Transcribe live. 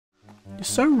You're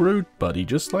so rude, buddy.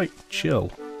 Just, like,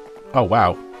 chill. Oh,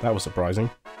 wow. That was surprising.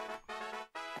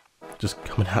 Just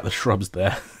coming out of the shrubs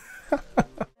there.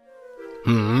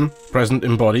 Present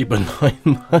in body, but not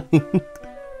in mind.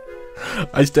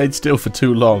 I stayed still for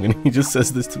too long, and he just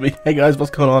says this to me. Hey guys, what's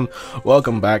going on?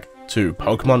 Welcome back to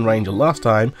Pokemon Ranger. Last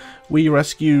time, we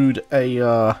rescued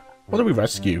a, what did we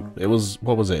rescue? It was,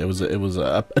 what was it? It was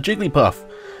a Jigglypuff.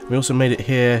 We also made it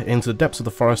here into the depths of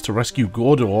the forest to rescue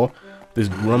Gordor, this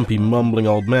grumpy, mumbling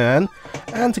old man.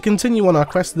 And to continue on our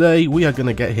quest today, we are going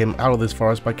to get him out of this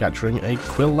forest by capturing a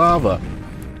Quilava.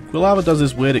 Quilava does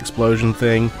this weird explosion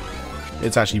thing.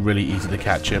 It's actually really easy to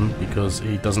catch him because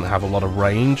he doesn't have a lot of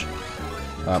range.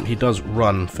 He does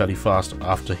run fairly fast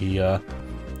after he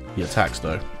attacks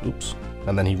though. Oops.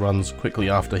 And then he runs quickly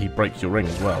after he breaks your ring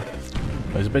as well.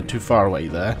 But he's a bit too far away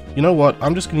there. You know what?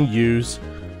 I'm just going to use,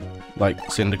 like,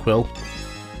 Cyndaquil.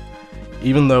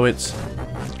 Even though it's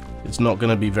not going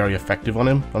to be very effective on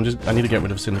him. I need to get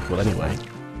rid of Cyndaquil anyway.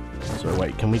 So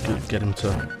wait, can we get him to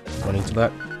run into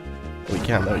that? We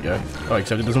can, there we go. Oh,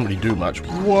 except it doesn't really do much.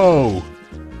 Whoa!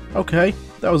 Okay,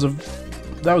 that was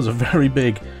a very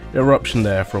big eruption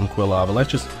there from Quilava. Let's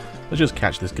just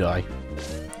catch this guy.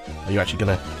 Are you actually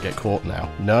gonna get caught now?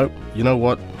 No. You know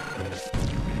what?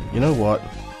 You know what?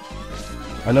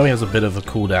 I know he has a bit of a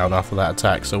cooldown after that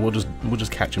attack, so we'll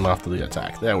just catch him after the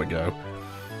attack. There we go.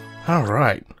 All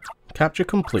right, capture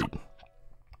complete.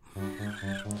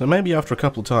 So maybe after a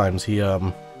couple of times he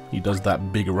does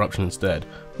that big eruption instead.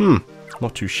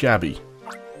 Not too shabby.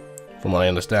 From what I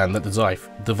understand, that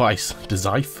device,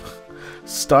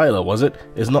 styler, was it?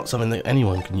 Is not something that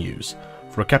anyone can use.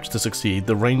 For a capture to succeed,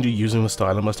 the ranger using the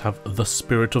styler must have the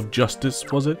spirit of justice,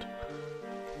 was it?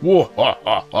 But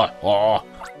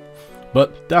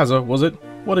Dazza, was it?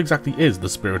 What exactly is the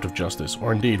spirit of justice,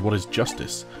 or indeed what is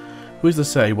justice? Who is to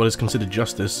say what is considered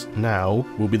justice now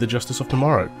will be the justice of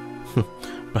tomorrow?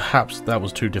 Perhaps that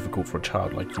was too difficult for a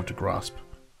child like you to grasp.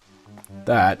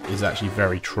 That is actually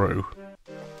very true.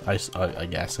 I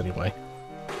guess, anyway.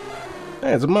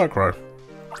 Hey, it's a Murkrow.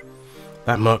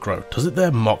 That Murkrow, does it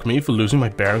dare mock me for losing my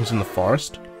bearings in the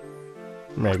forest?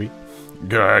 Maybe.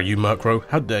 Grr, you Murkrow,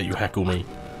 how dare you heckle me?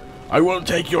 I won't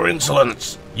take your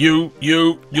insolence! You,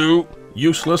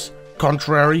 useless,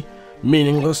 contrary,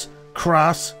 meaningless,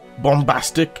 crass,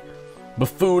 bombastic,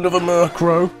 buffoon of a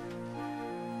Murkrow.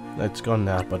 It's gone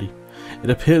now, buddy. It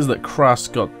appears that Crass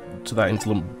got to that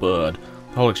insolent bird.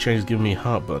 The whole exchange is giving me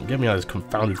heartburn. Get me out of this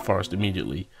confounded forest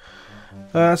immediately.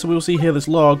 So we'll see here this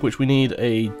log, which we need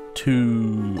a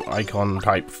 2 icon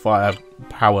type fire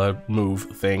power move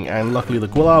thing, and luckily the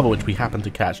Quilava, which we happened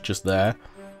to catch just there,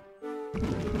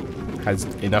 has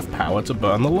enough power to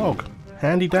burn the log.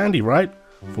 Handy dandy, right?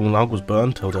 Full log was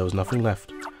burned till there was nothing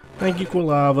left. Thank you,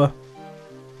 Quilava.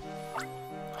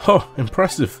 Oh,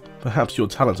 impressive. Perhaps your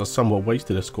talents are somewhat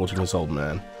wasted escorting this old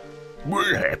man.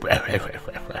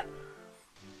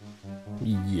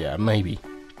 Yeah, maybe.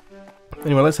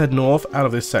 Anyway, let's head north out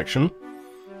of this section.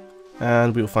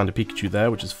 And we'll find a Pikachu there,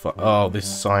 which is fun. Oh, this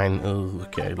sign. Oh,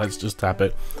 okay, let's just tap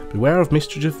it. Beware of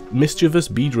mischievous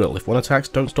Beedrill. If one attacks,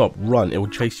 don't stop. Run. It will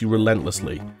chase you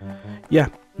relentlessly. Yeah,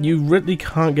 you really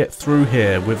can't get through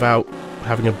here without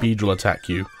having a Beedrill attack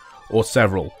you. Or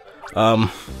several.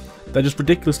 They're just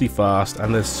ridiculously fast,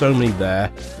 and there's so many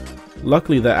there.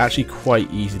 Luckily, they're actually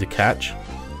quite easy to catch.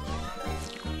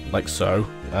 Like so.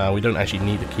 We don't actually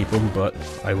need to keep them, but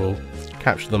I will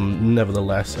capture them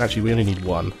nevertheless. Actually, we only need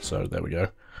one, so there we go.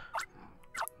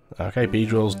 Okay,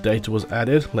 Beedrill's data was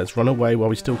added. Let's run away while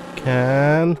we still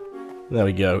can. There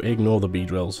we go. Ignore the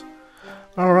Beedrills.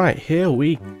 Alright, here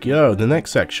we go. The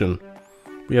next section.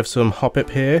 We have some Hoppip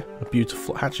here. A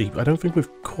beautiful... Actually, I don't think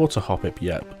we've caught a Hoppip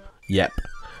yet. Yet.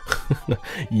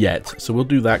 So we'll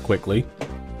do that quickly.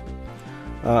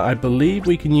 I believe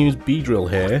we can use Beedrill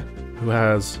here, who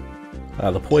has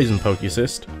the Poison Poke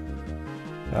Assist.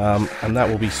 And that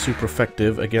will be super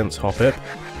effective against Hoppip.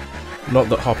 Not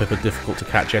that Hoppip are difficult to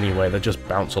catch anyway, they just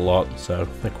bounce a lot, so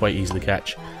they're quite easy to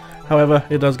catch. However,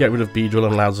 it does get rid of Beedrill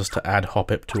and allows us to add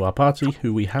Hoppip to our party,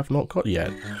 who we have not got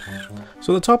yet.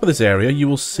 So at the top of this area, you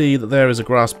will see that there is a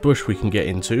grass bush we can get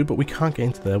into, but we can't get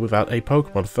into there without a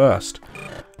Pokemon first.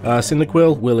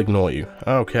 Cyndaquil will ignore you.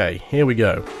 Okay, here we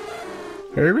go.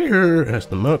 There's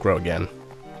the Murkrow again.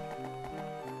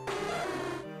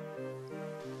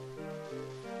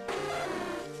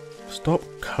 Stop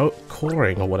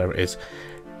cawing, or whatever it is.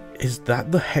 Is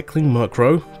that the heckling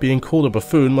Murkrow? Being called a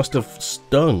buffoon must have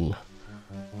stung.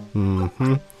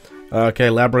 Okay,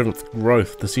 labyrinth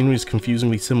growth. The scenery is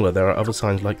confusingly similar. There are other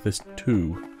signs like this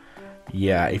too.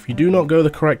 Yeah, if you do not go the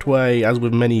correct way, as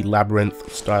with many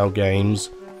labyrinth style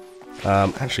games,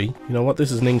 Actually, you know what?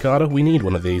 This is an Inkada. We need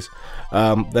one of these.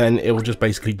 Then it will just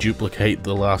basically duplicate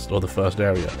the last or the first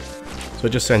area. So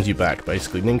it just sends you back,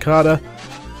 basically. Ninkada,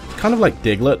 kind of like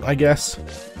Diglett, I guess.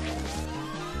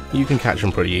 You can catch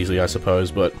them pretty easily, I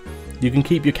suppose, but you can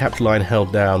keep your capture line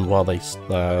held down while they,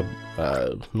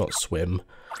 not swim,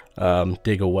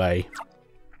 dig away.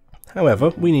 However,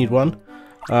 we need one.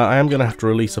 I am going to have to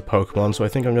release a Pokemon, so I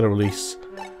think I'm going to release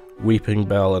Weeping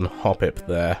Bell and Hoppip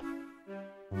there.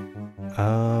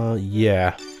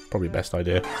 Yeah, probably best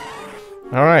idea.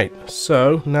 Alright,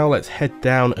 so now let's head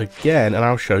down again, and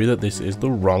I'll show you that this is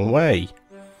the wrong way.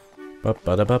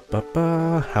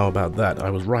 Ba-ba-da-ba-ba-ba. How about that? I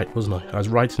was right, wasn't I? I was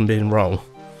right in being wrong.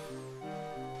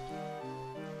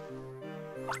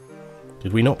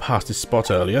 Did we not pass this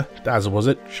spot earlier? Dazza, was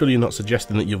it? Surely you're not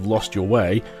suggesting that you've lost your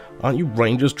way. Aren't you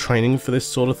rangers training for this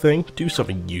sort of thing? Do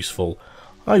something useful.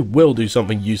 I will do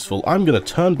something useful. I'm going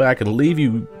to turn back and leave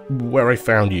you where I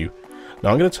found you. Now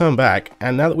I'm going to turn back,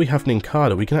 and now that we have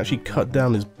Ninkada, we can actually cut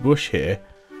down this bush here.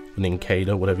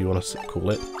 Ninkada, whatever you want to call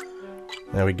it.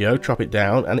 There we go, chop it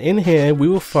down, and in here we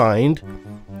will find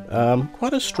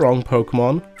quite a strong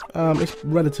Pokemon. It's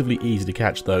relatively easy to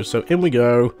catch though, so in we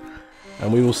go,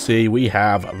 and we will see we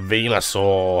have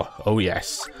Venusaur. Oh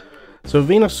yes. So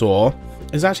Venusaur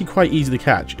is actually quite easy to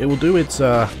catch. It will do its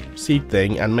seed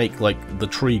thing and make like the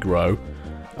tree grow,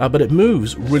 but it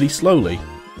moves really slowly.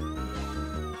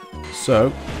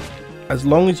 So, as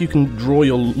long as you can draw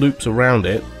your loops around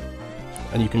it,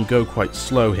 and you can go quite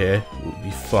slow here, you'll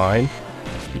be fine.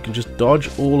 You can just dodge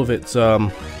all of its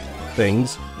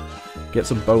things, get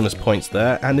some bonus points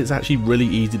there, and it's actually really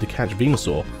easy to catch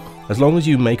Venusaur. As long as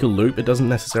you make a loop, it doesn't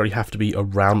necessarily have to be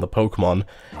around the Pokemon.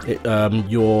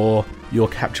 Your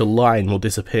capture line will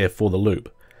disappear for the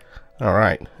loop.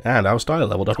 Alright, and our style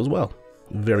leveled up as well.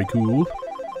 Very cool.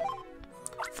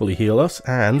 Fully heal us,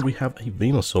 and we have a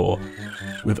Venusaur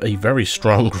with a very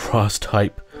strong grass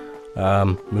type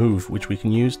move, which we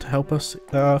can use to help us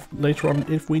later on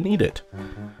if we need it.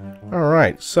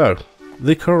 Alright, so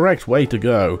the correct way to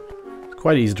go, it's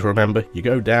quite easy to remember. You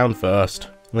go down first,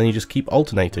 and then you just keep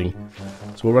alternating.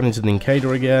 So we'll run into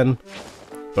Ninkada again.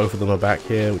 Both of them are back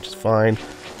here, which is fine.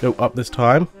 Go up this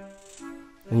time,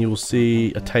 and you will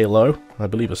see a Tailo, I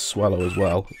believe a Swallow as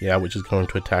well, yeah, which is going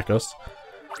to attack us.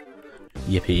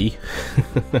 Yippee.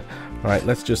 Alright,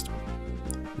 let's just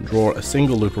draw a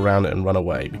single loop around it and run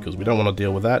away, because we don't want to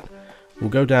deal with that. We'll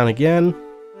go down again,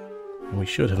 and we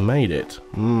should have made it.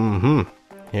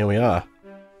 Here we are.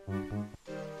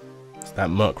 It's that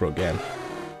Murkrow again.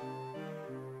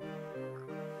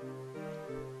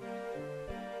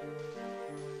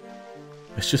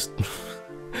 It's just...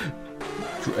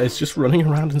 it's just running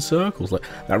around in circles. Like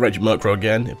that wretched Murkrow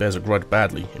again. It bears a grudge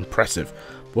badly. Impressive.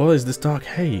 What is this dark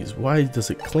haze? Why does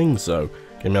it cling so?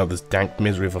 Get me out of this dank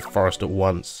misery of a forest at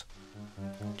once.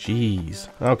 Jeez.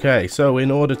 Okay, so in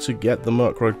order to get the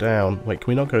Murkrow down... Wait, can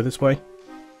we not go this way?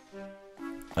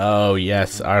 Oh,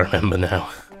 yes, I remember now.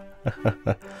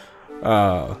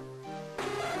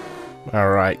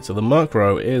 Alright, so the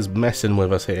Murkrow is messing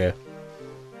with us here.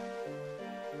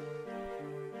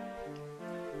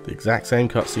 The exact same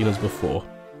cutscene as before.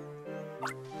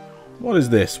 What is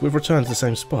this? We've returned to the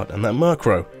same spot, and that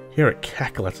Murkrow. Hear it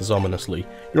cackle at us ominously.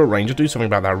 You're a ranger, do something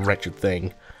about that wretched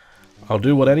thing. I'll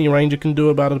do what any ranger can do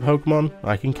about a Pokemon.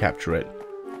 I can capture it.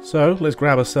 So, let's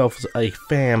grab ourselves a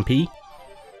Phanpy,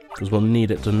 because we'll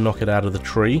need it to knock it out of the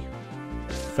tree.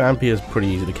 Phanpy is pretty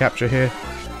easy to capture here.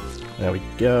 There we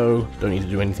go. Don't need to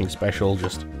do anything special,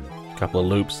 just a couple of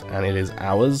loops, and it is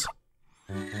ours.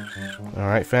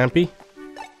 Alright, Phanpy.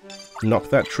 Knock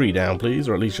that tree down, please,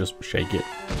 or at least just shake it.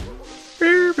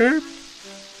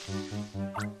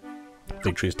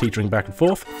 Big tree is teetering back and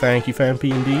forth. Thank you,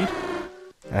 Phanpy, indeed.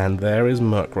 And there is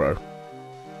Murkrow.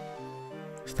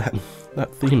 It's that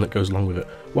theme that goes along with it.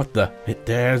 What the? It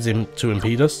dares him to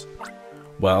impede us?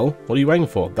 Well, what are you waiting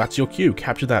for? That's your cue.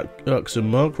 Capture that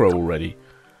irksome Murkrow already.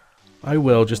 I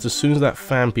will, just as soon as that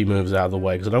Phanpy moves out of the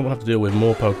way, because I don't want to have to deal with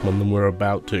more Pokemon than we're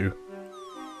about to.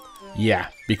 Yeah,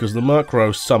 because the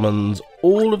Murkrow summons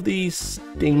all of these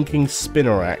stinking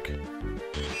Spinarak.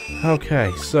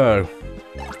 Okay, so...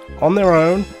 on their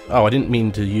own... oh, I didn't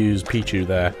mean to use Pichu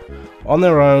there. On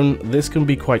their own, this can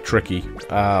be quite tricky.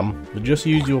 Just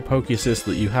use your Poke Assist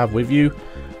that you have with you,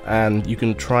 and you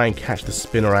can try and catch the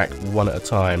Spinarak one at a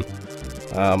time.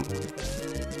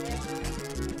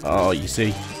 Oh, you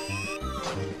see?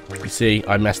 You see,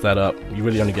 I messed that up. You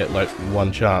really only get, like,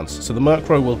 one chance. So the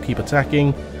Murkrow will keep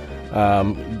attacking.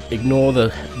 Ignore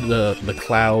the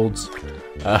clouds.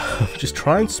 Just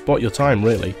try and spot your time,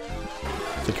 really,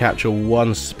 to capture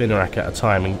one Spinarak at a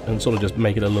time and sort of just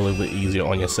make it a little bit easier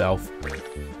on yourself.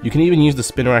 You can even use the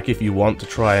Spinnerack if you want to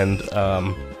try and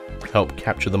help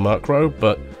capture the Murkrow,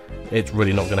 but it's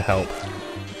really not going to help.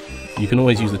 You can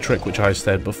always use the trick which I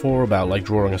said before about like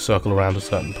drawing a circle around a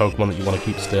certain Pokemon that you want to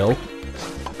keep still.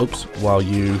 Oops, while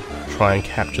you try and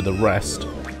capture the rest.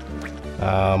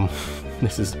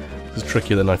 This is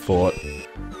trickier than I thought.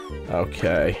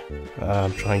 Okay,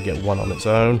 try and get one on its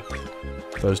own.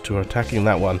 Those two are attacking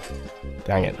that one.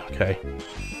 Dang it, okay.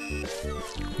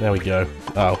 There we go.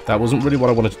 Oh, that wasn't really what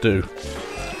I wanted to do.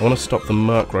 I want to stop the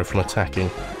Murkrow from attacking.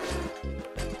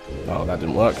 Oh, that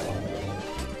didn't work.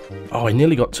 Oh, I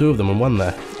nearly got two of them and one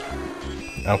there.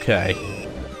 Okay.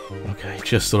 Okay,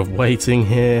 just sort of waiting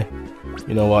here.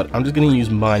 You know what, I'm just going to use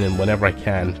Minun whenever I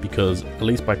can, because at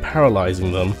least by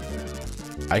paralyzing them,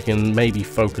 I can maybe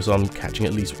focus on catching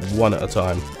at least one at a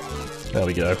time. There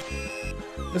we go.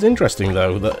 It's interesting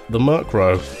though that the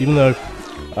Murkrow,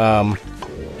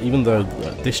 even though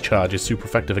Discharge is super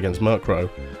effective against Murkrow,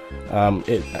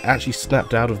 it actually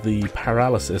snapped out of the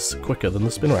paralysis quicker than the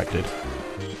Spinnerack did.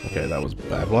 Okay, that was a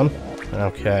bad one.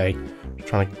 Okay,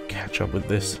 trying to catch up with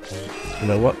this. You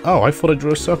know what? Oh, I thought I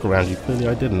drew a circle around you. Clearly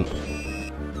I didn't.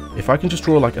 If I can just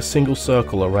draw like a single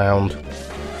circle around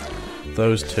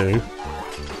those two.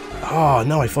 Oh,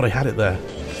 no, I thought I had it there.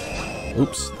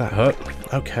 Oops, that hurt.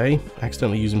 Okay,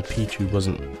 accidentally using Pichu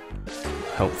wasn't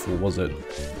helpful, was it?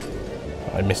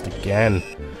 I missed again.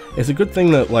 It's a good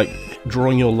thing that, like,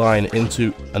 drawing your line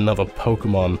into another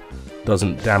Pokemon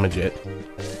doesn't damage it.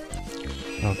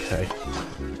 Okay.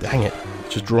 Dang it.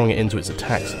 Just drawing it into its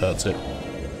attacks hurts it.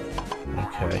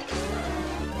 Okay.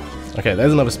 Okay,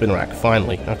 there's another Spinnerack,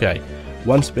 finally. Okay.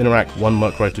 One Spinnerack, one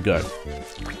Murkrow to go.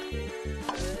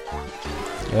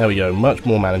 There we go, much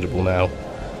more manageable now.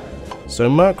 So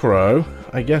Murkrow,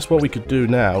 I guess what we could do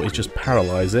now is just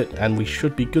paralyze it, and we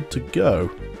should be good to go.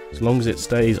 As long as it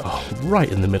stays right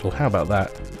in the middle, how about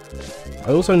that?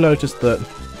 I also noticed that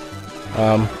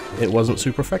it wasn't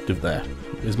super effective there.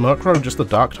 Is Murkrow just the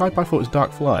Dark type? I thought it was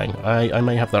Dark Flying. I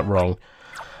may have that wrong.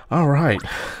 Alright,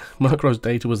 Murkrow's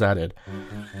data was added.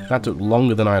 That took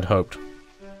longer than I had hoped.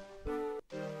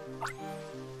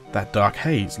 That dark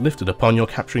haze lifted upon your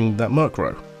capturing that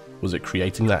Murkrow. Was it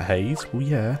creating that haze? Well,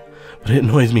 yeah, but it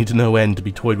annoys me to no end to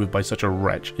be toyed with by such a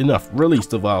wretch. Enough, release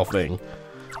the vile thing.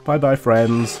 Bye-bye,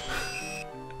 friends.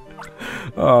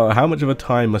 Oh, how much of a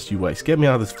time must you waste? Get me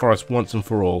out of this forest once and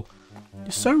for all.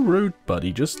 You're so rude,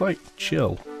 buddy. Just, like,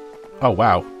 chill. Oh,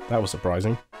 wow. That was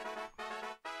surprising.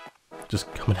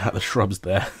 Just coming out of the shrubs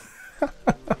there.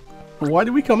 Why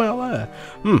did we come out there?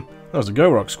 That was a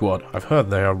Go-Rock squad. I've heard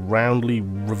they are roundly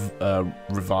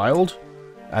reviled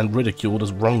and ridiculed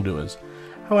as wrongdoers.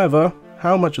 However,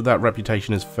 how much of that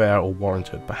reputation is fair or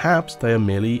warranted? Perhaps they are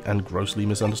merely and grossly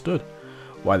misunderstood.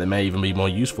 Why, they may even be more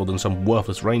useful than some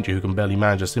worthless ranger who can barely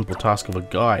manage a simple task of a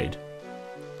guide.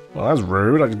 Well, that's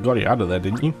rude. I just got you out of there,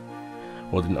 didn't you?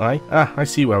 Or didn't I? Ah, I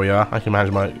see where we are. I can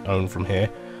manage my own from here.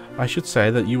 I should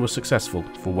say that you were successful,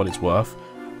 for what it's worth.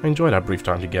 I enjoyed our brief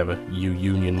time together, you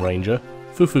Union Ranger.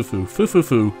 Foo-foo-foo,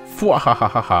 foo-foo-foo,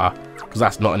 fwa-ha-ha-ha-ha. Because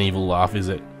that's not an evil laugh, is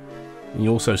it? And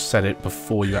you also said it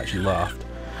before you actually laughed.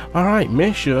 Alright,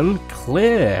 mission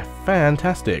clear.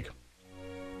 Fantastic.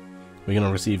 We're going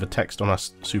to receive a text on our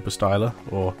super styler,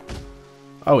 or...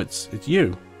 Oh, it's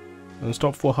you. And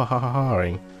stop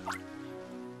fwa-ha-ha-ha-ing.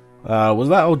 Was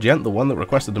that old gent the one that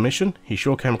requested the mission? He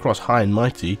sure came across high and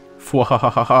mighty.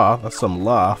 Fwa-ha-ha-ha-ha, that's some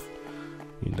laugh.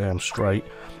 You damn straight.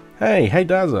 Hey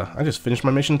Dazza, I just finished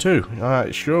my mission too.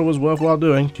 It sure was worthwhile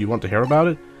doing. Do you want to hear about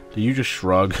it? Do you just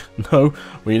shrug? No?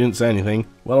 Well, you didn't say anything.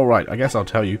 Well, alright, I guess I'll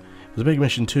tell you. It was a big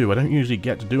mission too. I don't usually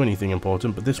get to do anything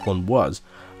important, but this one was.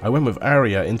 I went with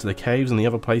Arya into the caves and the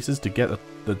other places to get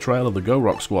the trail of the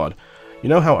Go-Rock squad. You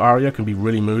know how Arya can be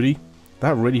really moody?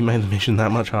 That really made the mission that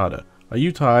much harder. Are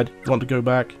you tired? Want to go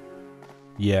back?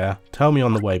 Yeah, tell me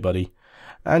on the way, buddy.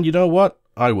 And you know what?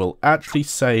 I will actually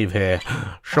save here.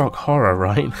 Shock horror,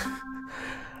 right?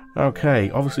 Okay,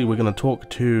 obviously we're going to talk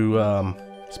to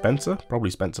Spencer. Probably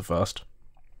Spencer first.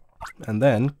 And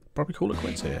then probably call it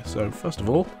quits here. So first of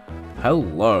all,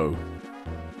 hello.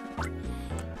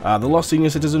 The lost senior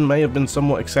citizen may have been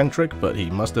somewhat eccentric, but he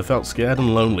must have felt scared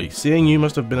and lonely. Seeing you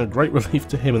must have been a great relief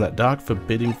to him in that dark,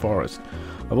 forbidding forest.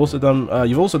 You've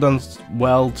also done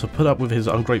well to put up with his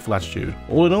ungrateful attitude.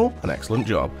 All in all, an excellent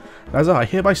job. As I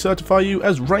hereby certify you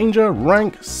as Ranger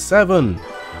Rank 7.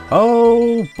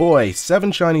 Oh boy,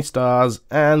 7 shiny stars,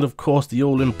 and of course the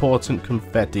all-important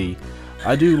confetti.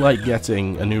 I do like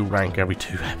getting a new rank every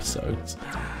 2 episodes.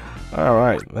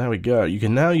 Alright, there we go. You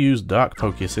can now use Dark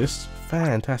Poke Assists,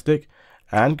 fantastic,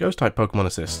 and Ghost-type Pokemon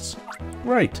Assists.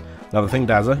 Great. Another thing,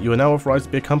 Dazza, you are now authorized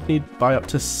to be accompanied by up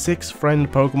to 6 friend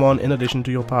Pokemon in addition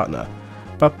to your partner.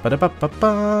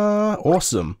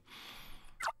 Awesome.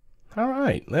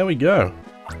 Alright, there we go.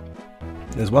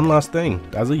 There's one last thing.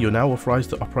 Dazza, you're now authorized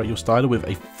to operate your styler with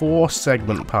a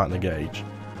 4-segment partner gauge.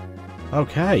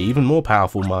 Okay, even more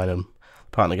powerful, Minum.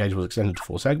 Partner gauge was extended to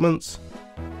 4 segments.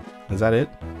 Is that it?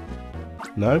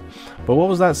 No? But what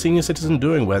was that senior citizen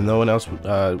doing when no one else would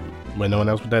dare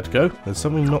to go? There's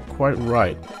something not quite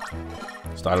right.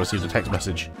 Styler received a text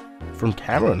message from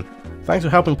Cameron. Thanks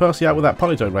for helping Percy out with that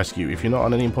Polytoad rescue. If you're not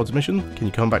on any important mission, can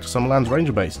you come back to Summerland's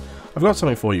Ranger base? I've got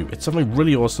something for you. It's something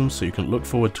really awesome, so you can look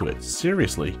forward to it.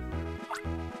 Seriously.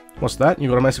 What's that? You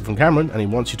got a message from Cameron, and he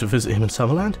wants you to visit him in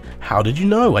Summerland? How did you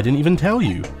know? I didn't even tell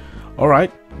you.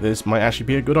 Alright, this might actually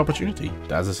be a good opportunity.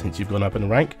 Dazza, since you've gone up in the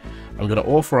rank, I'm going to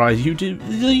authorize you to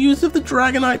the use of the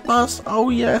Dragonite bus. Oh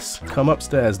yes. Come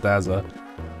upstairs, Dazza.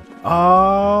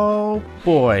 Oh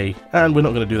boy. And we're not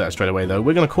going to do that straight away though.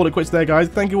 We're going to call it quits there, guys.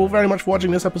 Thank you all very much for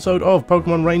watching this episode of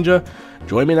Pokemon Ranger.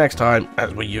 Join me next time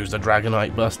as we use the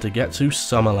Dragonite bus to get to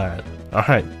Summerland.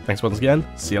 Alright, thanks once again.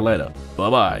 See you later. Bye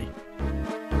bye.